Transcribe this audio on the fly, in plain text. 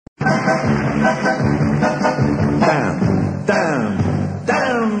Damn, damn,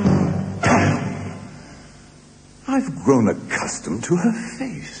 damn, damn. I've grown accustomed to her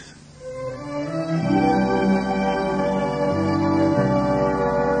face.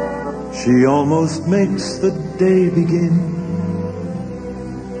 She almost makes the day begin.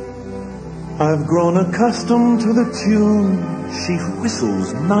 I've grown accustomed to the tune she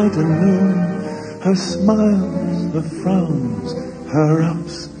whistles night and noon. Her smiles, her frowns, her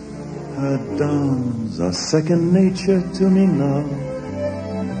ups, her downs are second nature to me now.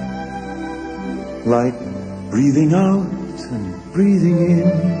 Like breathing out and breathing in.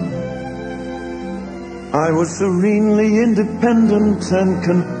 I was serenely independent and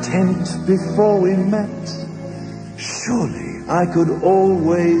content before we met. Surely I could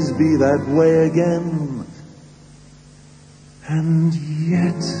always be that way again. And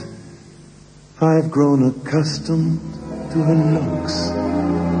yet I've grown accustomed to her looks,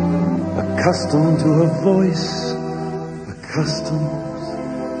 accustomed to her voice, accustomed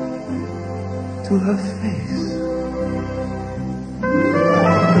to her face.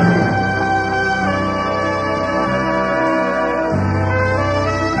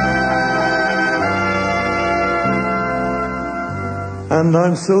 And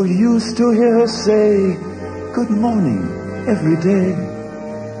I'm so used to hear her say good morning every day.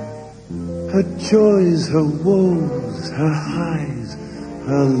 Her joys, her woes, her highs,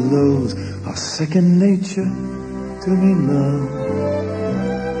 her lows are second nature to me now.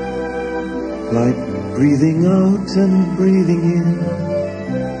 Like breathing out and breathing in.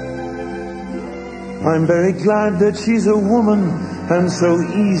 I'm very glad that she's a woman and so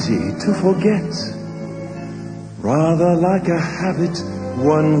easy to forget. Rather like a habit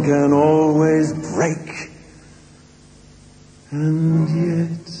one can always break. And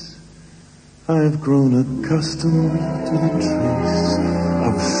yet I've grown accustomed to the trace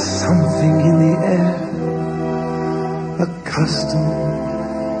of something in the air,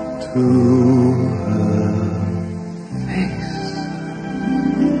 accustomed to her.